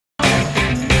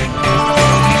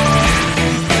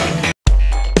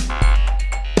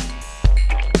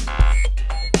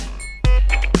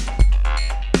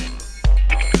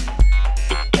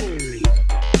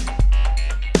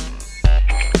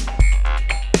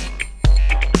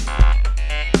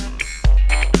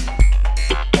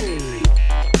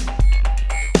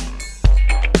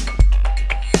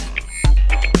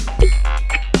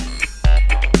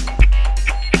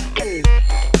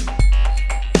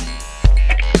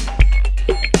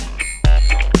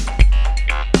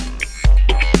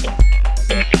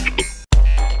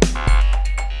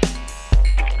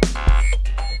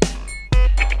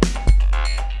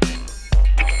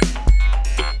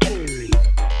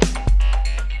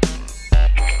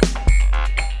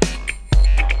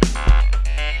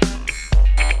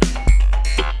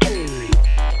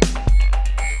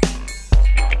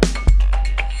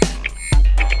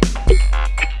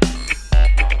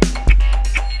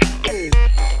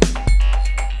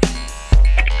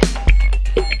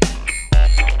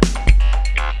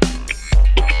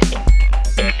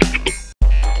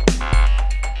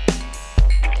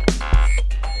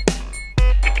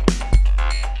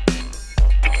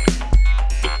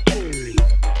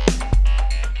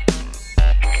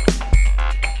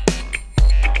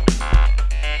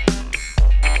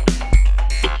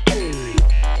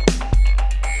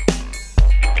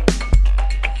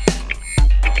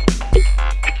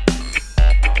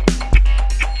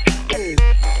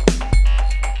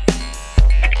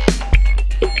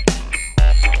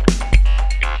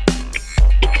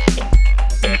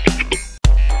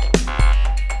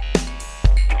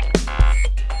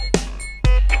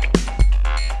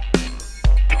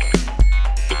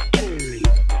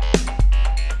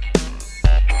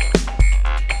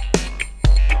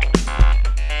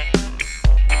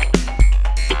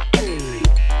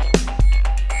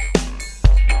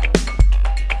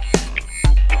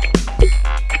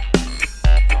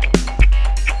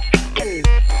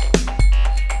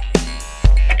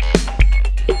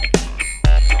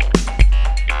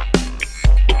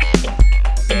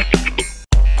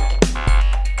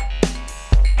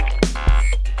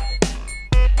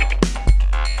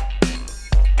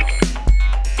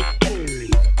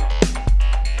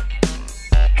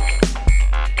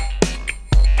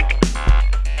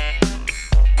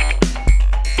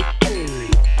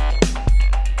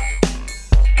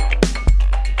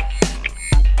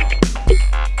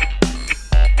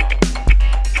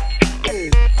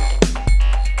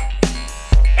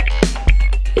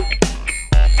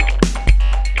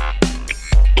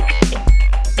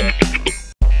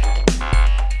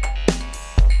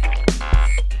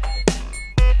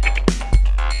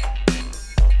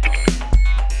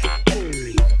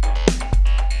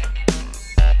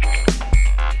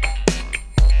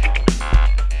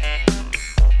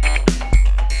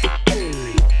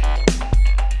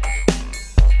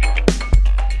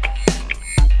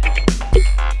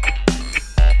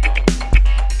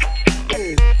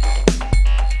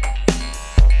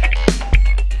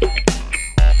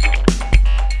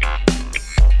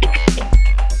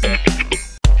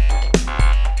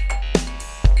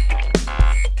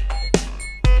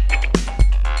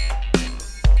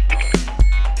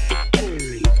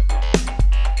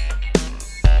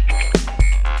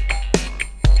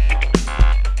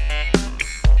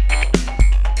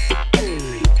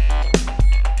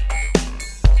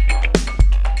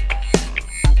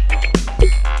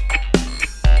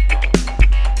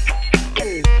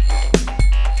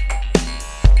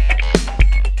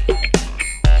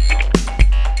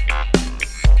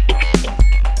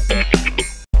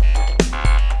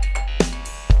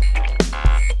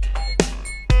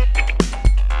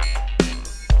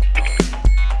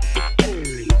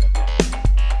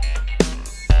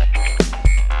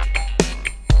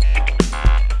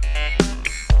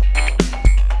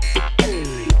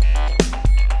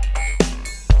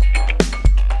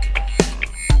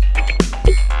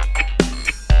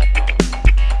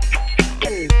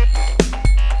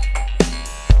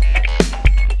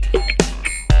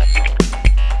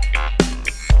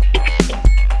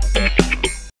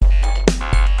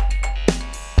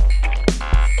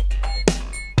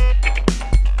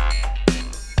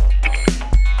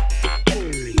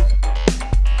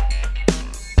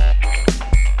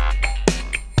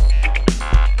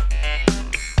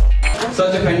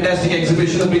such a fantastic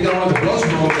exhibition. A big round of applause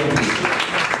for all of them.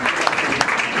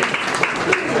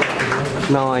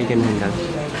 Now I can handle.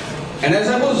 And as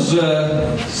I was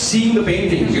seeing the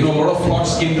paintings, a lot of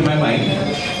thoughts came to my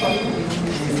mind.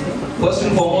 First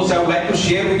and foremost, I would like to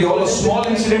share with you all a small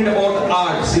incident about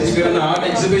art, since we are in an art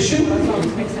exhibition.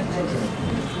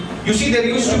 You see, there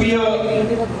used to be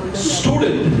a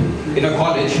student in a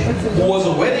college who was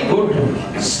a very good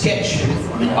sketch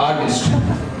artist,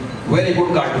 very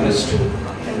good cartoonist.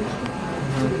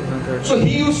 So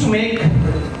he used to make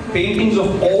paintings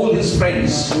of all his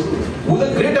friends with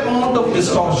a great amount of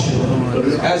distortion.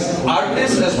 As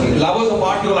artists, as lovers of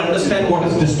art, you will understand what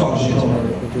is distortion.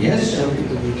 Yes?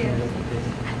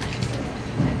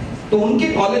 So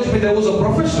unke college mein there was a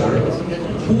professor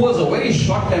who was a very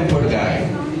short-tempered guy,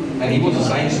 and he was a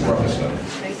science professor.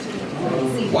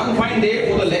 One fine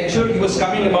day for the lecture, he was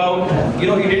coming about, he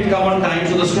didn't come on time,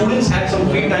 so the students had some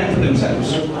free time for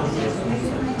themselves.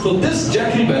 So this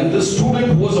gentleman, this student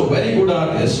who was a very good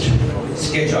artist,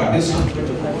 sketch artist,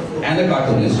 and a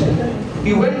cartoonist,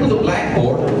 he went to the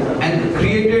blackboard and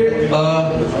created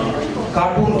a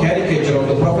cartoon caricature of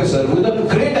the professor with a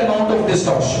great amount of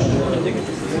distortion.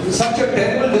 Such a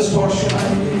terrible distortion.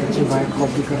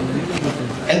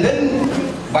 And then,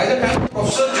 by the time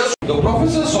the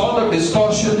professor saw the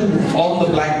distortion on the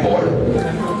blackboard,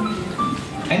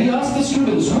 and he asked the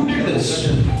students, who did this?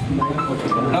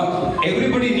 Now,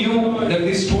 everybody knew that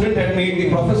this student had made the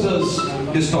professor's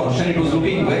distortion. It was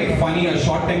looking very funny, a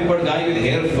short-tempered guy with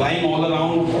hair flying all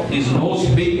around, his nose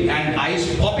big and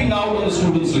eyes popping out on the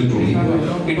students literally.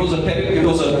 It was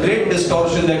a great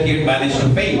distortion that he had managed to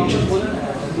paint.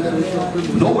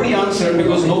 Nobody answered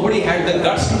because nobody had the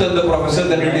guts to tell the professor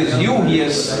that it is you he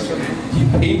has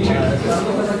painted.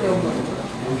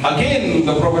 Again,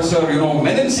 the professor,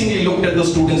 menacingly looked at the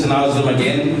students and asked them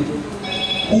again,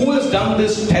 who has done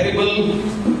this terrible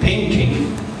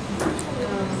painting?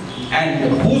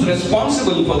 And who's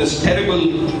responsible for this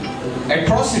terrible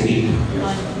atrocity?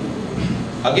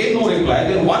 Again, no reply.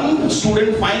 Then one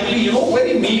student finally,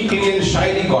 very meekly and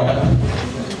shyly got up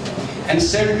and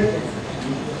said,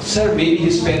 sir, maybe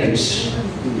his parents.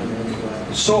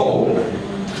 So,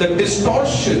 the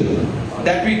distortion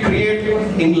that we create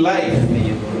in life,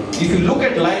 if you look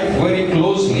at life very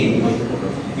closely,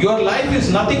 your life is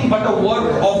nothing but a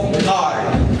work of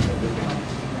art.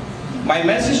 My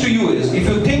message to you is, if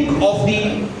you think of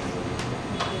the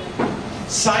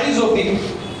size of the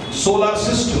solar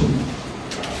system,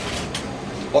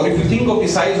 or if you think of the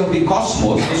size of the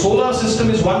cosmos, the solar system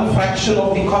is one fraction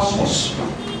of the cosmos.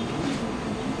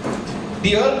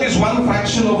 The earth is one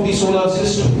fraction of the solar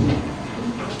system.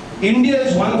 India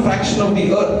is one fraction of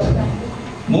the earth.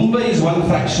 Mumbai is one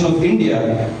fraction of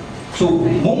India. So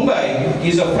Mumbai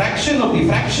is a fraction of the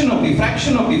fraction of the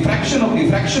fraction of the fraction of the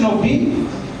fraction of the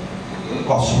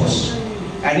cosmos.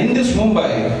 And in this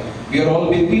Mumbai, we are all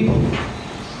big people.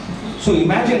 So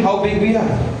imagine how big we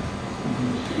are.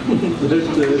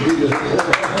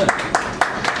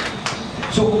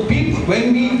 So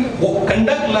when we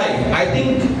conduct life, I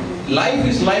think life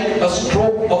is like a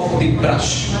stroke of the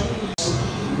brush.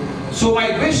 So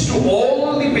my wish to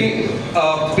all the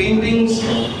painters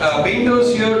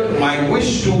here, my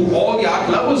wish to all the art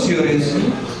lovers here is,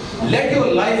 let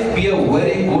your life be a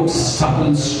very good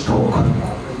subtle stroke.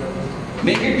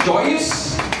 Make it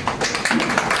joyous.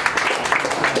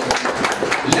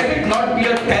 Let it not be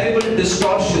a terrible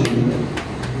distortion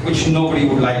which nobody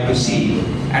would like to see.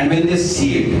 And when they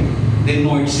see it, they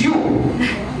know it's you.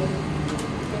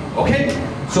 Okay?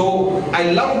 So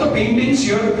I love the paintings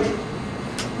here.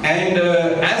 And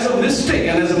as a mystic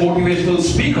and as a motivational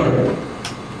speaker,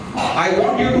 I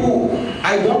want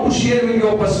to share with you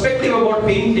a perspective about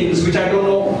paintings which I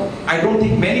don't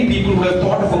think many people would have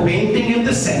thought of a painting in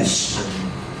this sense.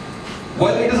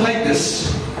 Well, it is like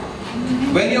this.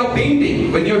 When you're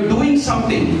painting, when you're doing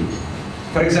something,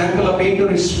 for example, a painter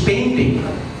is painting.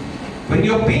 When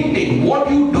you're painting,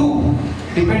 what you do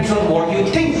depends on what you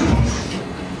think.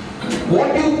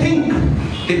 What you think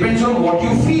depends on what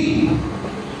you feel.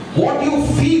 What you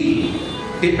feel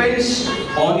depends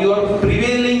on your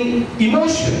prevailing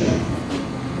emotion.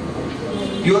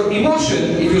 Your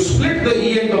emotion, if you split the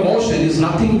E and the motion, is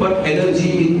nothing but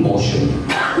energy in motion.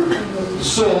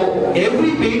 So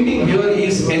every painting here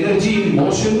is energy in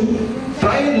motion.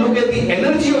 Try and look at the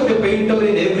energy of the painter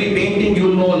in every painting.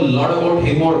 You'll know a lot about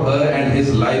him or her and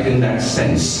his life in that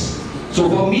sense. So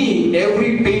for me,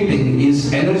 every painting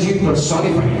is energy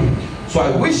personified. So I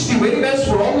wish the very best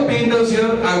for all the painters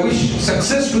here. I wish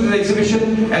success to the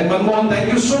exhibition. And Manmohan,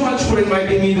 thank you so much for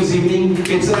inviting me this evening.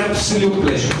 It's an absolute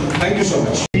pleasure. Thank you so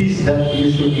much. that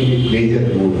you should be in pleasure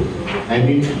mood. And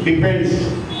it depends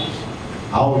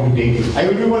how you take it. I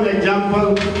will give one example.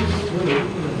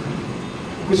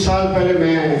 कुछ साल पहले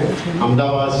मैं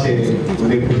अहमदाबाद से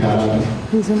उदयपुर जा रहा था.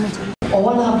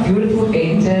 All our beautiful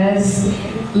painters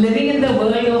living in the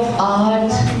world of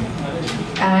art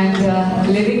and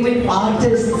living with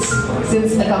artists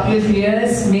since a couple of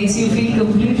years makes you feel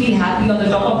completely happy on the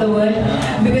top of the world,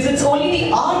 because it's only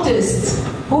the artists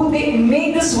who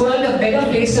make this world a better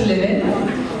place to live in.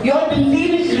 You all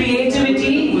believe in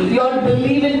creativity, you all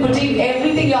believe in putting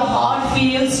everything your heart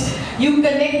feels. You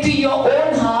connect to your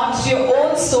own heart, to your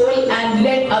own soul, and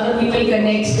let other people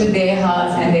connect to their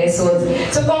hearts and their souls.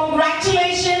 So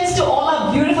congratulations to all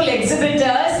our beautiful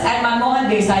exhibitors and Manmohan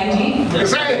Desai ji.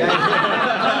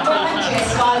 Manmohan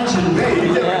Jaiswal ji.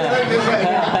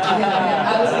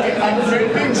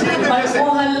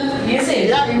 Manmohan, yes it?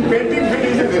 Yeah, in painting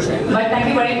But thank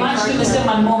you very much to Mr.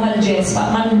 Manmohan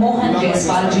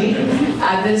Jaiswal ji.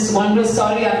 At this wondrous,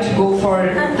 sorry I have to go for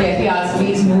Kefi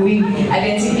Azmi's movie at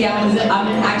NCP. I'm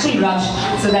in actual rush,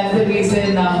 so that's the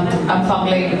reason I'm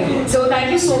fumbling. So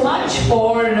thank you so much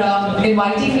for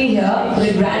inviting me here for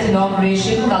the grand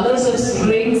inauguration, Colors of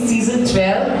Spring Season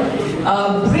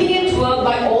 12. Brilliant work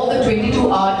by all the 22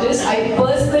 artists. I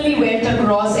personally went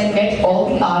across and met all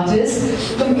the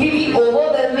artists. Completely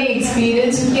overwhelming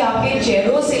experience, क्योंकि आपके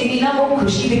चेहरों से ही ना वो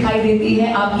खुशी दिखाई देती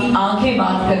है, आपकी आंखें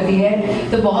बात करती है.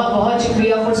 तो बहुत बहुत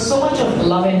शुक्रिया for so much of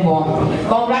love and warmth.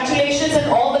 Congratulations and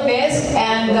all the best,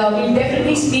 and we'll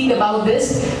definitely speak about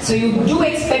this. So you do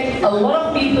expect a lot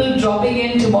of people dropping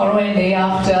in tomorrow and day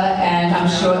after, and I'm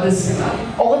sure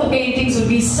all the paintings will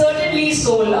be certainly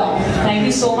sold out. Thank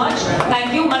you so much.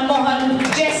 Thank you Manmohan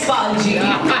Jaiswal ji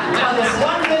for this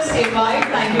wondrous invite.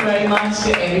 Thank you very much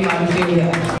to everyone who is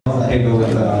here.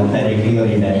 Directly और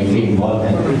indirectly involve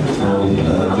हैं,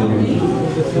 जो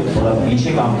थोड़ा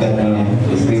पीछे काम कर रहे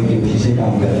हैं, screen के पीछे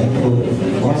काम कर रहे हैं, तो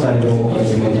बहुत सारे लोगों का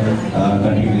इसमें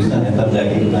कंट्रीब्यूशन है, तब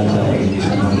जाके इतना अच्छा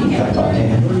एग्जीबिशन हम कर पाते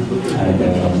हैं. And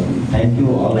thank you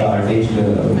all the artist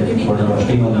for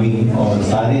trusting on me. और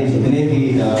सारे जितने भी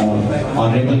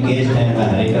ऑनरेबल गेस्ट हैं, मैं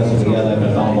हर एक का शुक्रिया अदा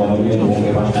करता हूँ. और भी लोगों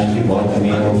के पास टाइम की बहुत कमी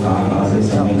है, वो कहाँ से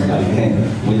समय निकालते हैं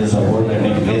मुझे सपोर्ट करने,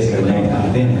 प्लेस करने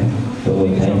आते हैं. So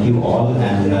thank you all,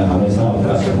 and हमेशा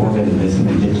आपका support and blessing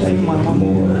मुझे चाहिए more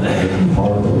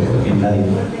forward in life.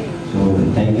 So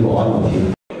thank you all of you.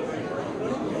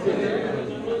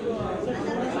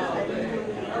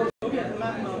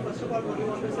 First of all, what do you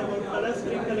want to say about Color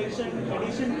Spring Collection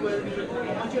Edition 12?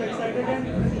 How much you excited, and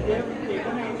they have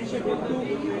taken an initiative to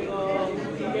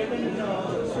get in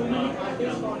so many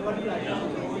artists on one platform.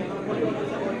 What do you want to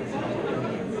say about this?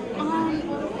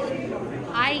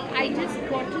 I just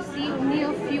got to see only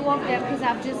a few of them because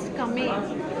I've just come in.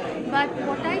 But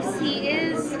what I see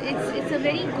is it's a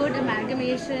very good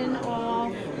amalgamation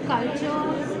of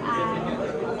cultures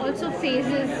and also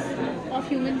phases of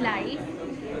human life,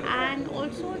 and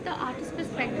also the artist's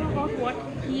perspective about what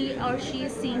he or she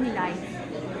is seeing life.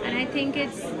 And I think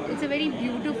it's a very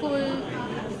beautiful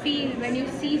feel when you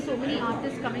see so many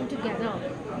artists coming together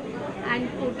and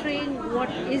portraying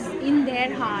what is in their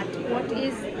heart, what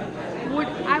is,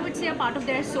 I would say, a part of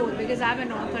their soul, because I'm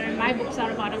an author and my books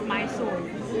are a part of my soul.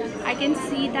 I can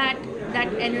see that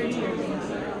energy.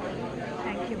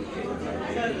 Thank you.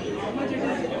 Sir, how much it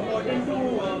is important to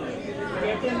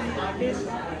get an artist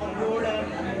on board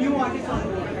and new artists on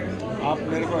board? आप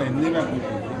मेरे को हिंदी में पूछ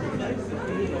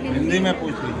लीजिए. हिंदी में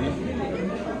पूछ लीजिए.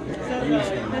 Sir,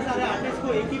 इतने सारे आर्टिस्ट को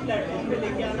एक ही प्लेटफॉर्म पे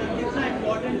लेके आना कितना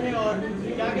इम्पोर्टेंट है, और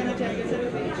क्या कहना चाहिए सर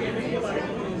इनिशिएटिव के बारे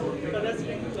में? Colour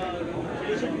spring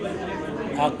addition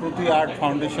 12. आकृति आर्ट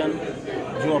फाउंडेशन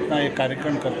जो अपना एक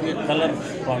कार्यक्रम करती है कलर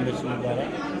फाउंडेशन द्वारा,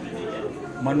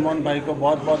 मनमोहन भाई को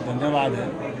बहुत बहुत धन्यवाद है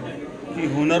कि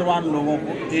हुनरवान लोगों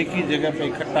को एक ही जगह पे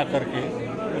इकट्ठा करके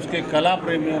उसके कला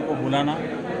प्रेमियों को बुलाना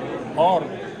और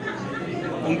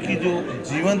उनकी जो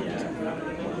जीवंत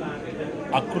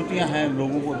आकृतियां हैं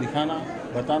लोगों को दिखाना,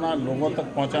 बताना, लोगों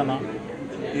तक पहुंचाना,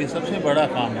 ये सबसे बड़ा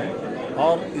काम है.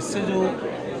 और इससे जो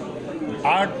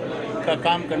आर्ट का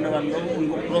काम करने वाले लोग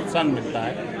उनको प्रोत्साहन मिलता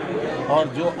है, और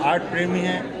जो आर्ट प्रेमी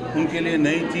हैं उनके लिए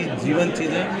नई चीज़, जीवन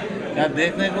चीज़ें यहाँ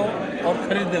देखने को और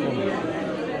ख़रीदने को मिलती है.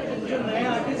 जो नए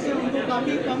आर्टिस्ट हैं उनको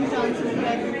काफ़ी कम चांस मिलता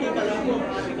है क्योंकि कला को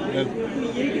दिखाने, तो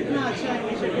ये कितना अच्छा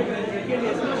इनिशिएटिव है उनके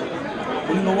लिए.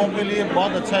 उन लोगों के लिए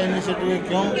बहुत अच्छा इनिशिएटिव है.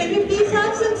 क्यों? Can we please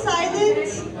have some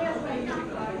silence?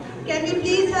 Can we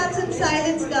please have some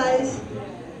silence, guys?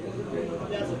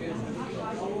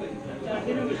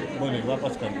 बोलिए,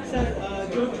 वापस कर. सर,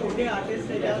 जो छोटे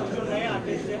आर्टिस्ट हैं या जो नए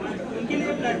आर्टिस्ट हैं उनके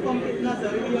लिए प्लेटफॉर्म कितना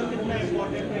ज़रूरी और कितना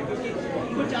इम्पोर्टेंट है, क्योंकि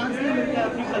उनको चांस नहीं मिलता है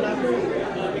अपनी कला को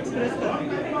एक्सप्रेस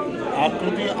करने.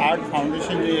 आकृति आर्ट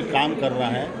फाउंडेशन जो ये काम कर रहा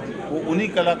है वो उन्हीं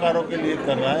कलाकारों के लिए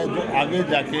कर रहा है जो आगे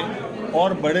जाके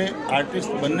और बड़े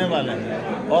आर्टिस्ट बनने वाले हैं।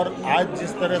 और आज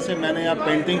जिस तरह से मैंने यहाँ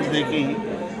पेंटिंग्स देखी,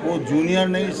 वो जूनियर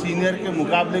नहीं सीनियर के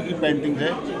मुकाबले की पेंटिंग्स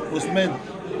है। उसमें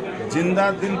जिंदा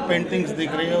दिल पेंटिंग्स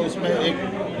दिख रही है, उसमें एक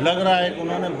लग रहा है कि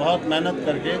उन्होंने बहुत मेहनत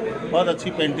करके बहुत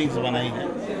अच्छी पेंटिंग्स बनाई हैं।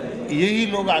 यही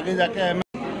लोग आगे जाके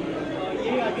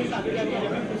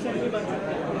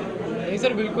नहीं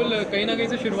सर, बिल्कुल कहीं ना कहीं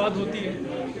से शुरुआत होती है।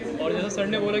 और जैसा सर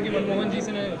ने बोला कि मनमोहन जी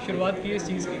से ने शुरुआत की है इस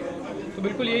चीज़ की, तो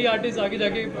बिल्कुल यही आर्टिस्ट आगे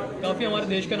जाके काफ़ी हमारे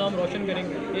देश का नाम रोशन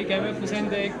करेंगे। एक एम.एफ. हुसैन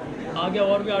थे, एक आगे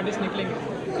और भी आर्टिस्ट निकलेंगे,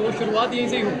 तो शुरुआत यहीं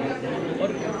से ही होगी। और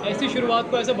ऐसी शुरुआत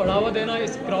को ऐसा बढ़ावा देना,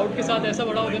 इस क्राउड के साथ ऐसा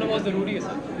बढ़ावा देना बहुत ज़रूरी है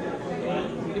सर।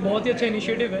 ये बहुत ही अच्छा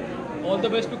इनिशिएटिव है। All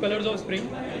the best two colours of spring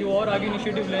कि वो और आगे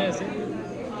इनिशिएटिव लें ऐसे।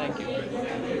 Thank you.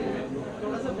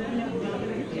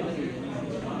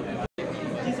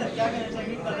 जी सर, क्या कहना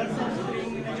चाहिए कलर्स ऑफ स्प्रिंग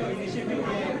ने जो इनिशिएटिव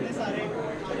लिया है इतने सारे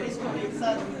आर्टिस्ट को एक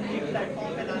साथ एक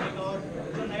प्लेटफॉर्म पे लाने का, और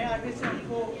जो नए आर्टिस्ट हैं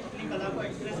उनको अपनी कला को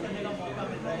एक्सप्रेस करने का मौका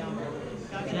मिल रहा है यहाँ पर,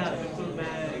 क्या कहना चाहिए? बिल्कुल,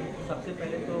 मैं सबसे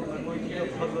पहले तो मनमोहन जी को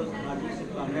बहुत बहुत हार्दिक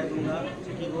शुभकामनाएं दूंगा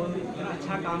कि वो इतना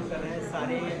अच्छा काम कर रहे हैं।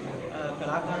 सारे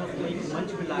कलाकारों को एक मंच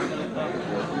पर लाकर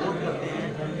प्रमोट करते हैं।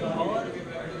 और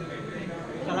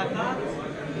कलाकार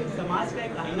समाज का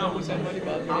एक आईना होता है।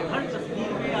 आप हर तस्वीर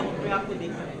में आप अपने आप को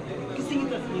देख सकते हैं, किसी भी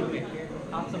तस्वीर में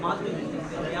आप समाज को देख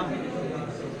सकते हैं, आप देख सकते हैं।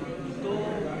 तो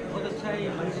बहुत अच्छा ये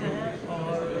मंच है।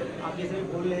 और आप जैसे भी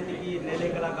बोल रहे थे कि नए नए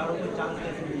कलाकारों को चांस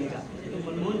कैसे मिलेगा, तो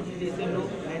मनमोहन जी जैसे लोग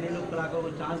नए नए लोग कलाकारों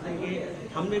को चांस देंगे।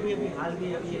 हमने भी अभी हाल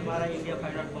में अभी हमारा इंडिया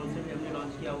फाइन आर्ट काउंसिल भी हमने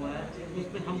लॉन्च किया हुआ है,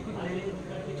 उसमें हम कुछ नए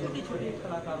छोटे छोटे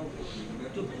कलाकारों को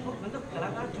जो बहुत मतलब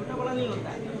कलाकार छोटा बड़ा नहीं होता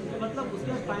है, मतलब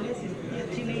उसके फाइनेंस स्थिति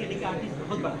अच्छी नहीं है लेकिन आर्टिस्ट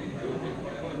बहुत बड़ा है,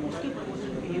 उसके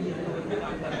प्रमोशन के लिए भी